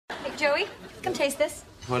Hey, Joey, come taste this.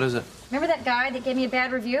 What is it? Remember that guy that gave me a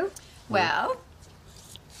bad review? Well,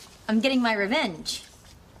 I'm getting my revenge.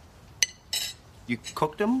 You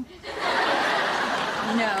cooked him?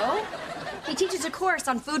 No. He teaches a course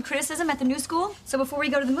on food criticism at the new school. So before we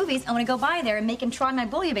go to the movies, I want to go by there and make him try my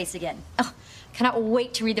bouillabaisse again. Oh, cannot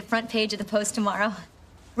wait to read the front page of the Post tomorrow.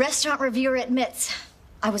 Restaurant reviewer admits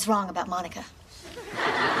I was wrong about Monica.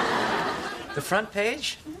 The front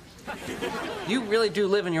page? You really do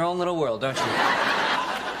live in your own little world, don't you?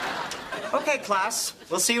 Okay, class.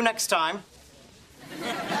 We'll see you next time.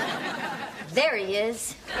 There he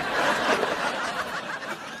is.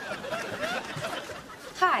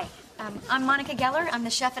 Hi, I'm Monica Geller. I'm the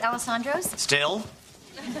chef at Alessandro's. Still?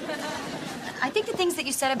 I think the things that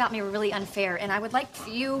you said about me were really unfair, and I would like for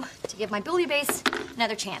you to give my bouillabaisse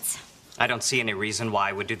another chance. I don't see any reason why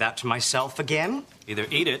I would do that to myself again. Either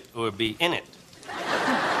eat it or be in it.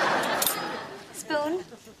 Spoon.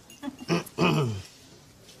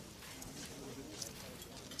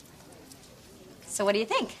 So what do you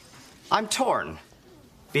think? I'm torn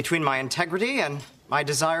between my integrity and my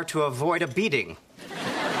desire to avoid a beating.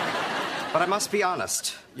 But I must be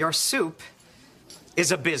honest, your soup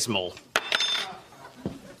is abysmal.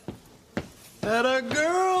 Atta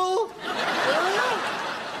girl!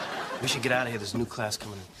 We should get out of here. There's a new class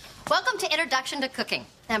coming in. Welcome to Introduction to Cooking.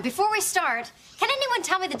 Now, before we start, can anyone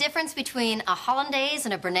tell me the difference between a hollandaise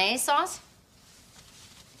and a béarnaise sauce?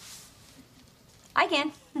 I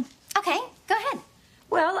can. Okay, go ahead.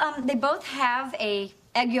 Well, they both have a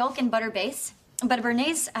egg yolk and butter base, but a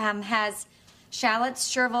béarnaise has shallots,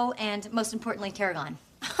 chervil, and most importantly, tarragon.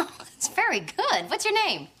 Oh, that's very good. What's your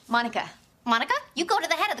name? Monica. Monica, you go to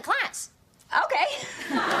the head of the class. Okay.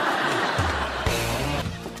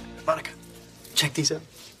 Monica, check these out.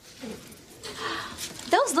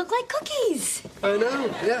 Those look like cookies. I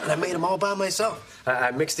know, yeah, and I made them all by myself.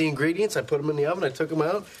 I mixed the ingredients, I put them in the oven, I took them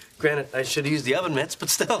out. Granted, I should have used the oven mitts, but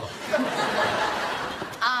still.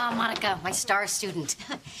 Monica, my star student.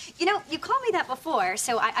 You know, you called me that before,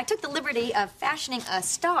 so I took the liberty of fashioning a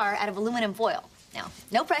star out of aluminum foil. Now,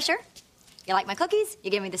 no pressure. You like my cookies,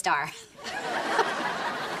 you give me the star.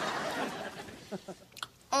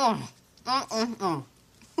 Wow,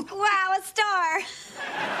 a star.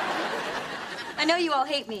 I know you all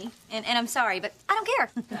hate me, and I'm sorry, but I don't care.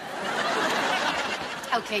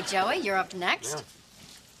 Okay, Joey, you're up next. Yeah.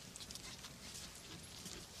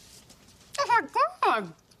 Oh, my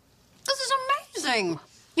God. This is amazing.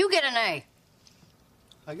 You get an A.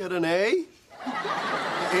 I got an A?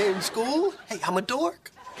 In school? Hey, I'm a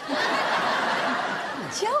dork.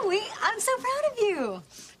 Joey, I'm so proud of you.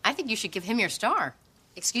 I think you should give him your star.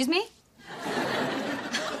 Excuse me?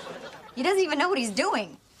 He doesn't even know what he's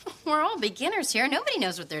doing. We're all beginners here. Nobody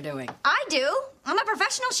knows what they're doing. I do. I'm a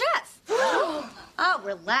professional chef. Oh,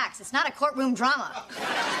 relax. It's not a courtroom drama.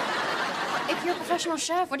 If you're a professional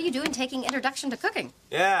chef, what are you doing taking Introduction to Cooking?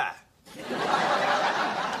 Yeah.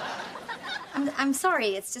 I'm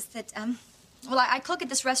sorry. It's just that, well, I cook at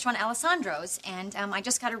this restaurant, Alessandro's, and I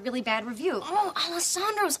just got a really bad review. Oh,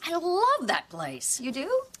 Alessandro's. I love that place. You do?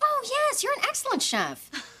 Oh, yes. You're an excellent chef.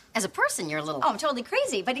 As a person, you're a little... Oh, I'm totally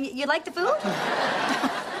crazy. But you like the food?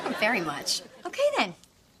 Very much. Okay, then.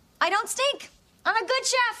 I don't stink. I'm a good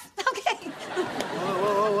chef. Okay.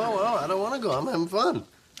 Whoa. I don't want to go. I'm having fun.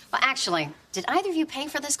 Well, actually, did either of you pay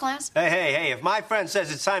for this class? Hey, if my friend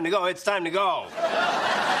says it's time to go, it's time to go.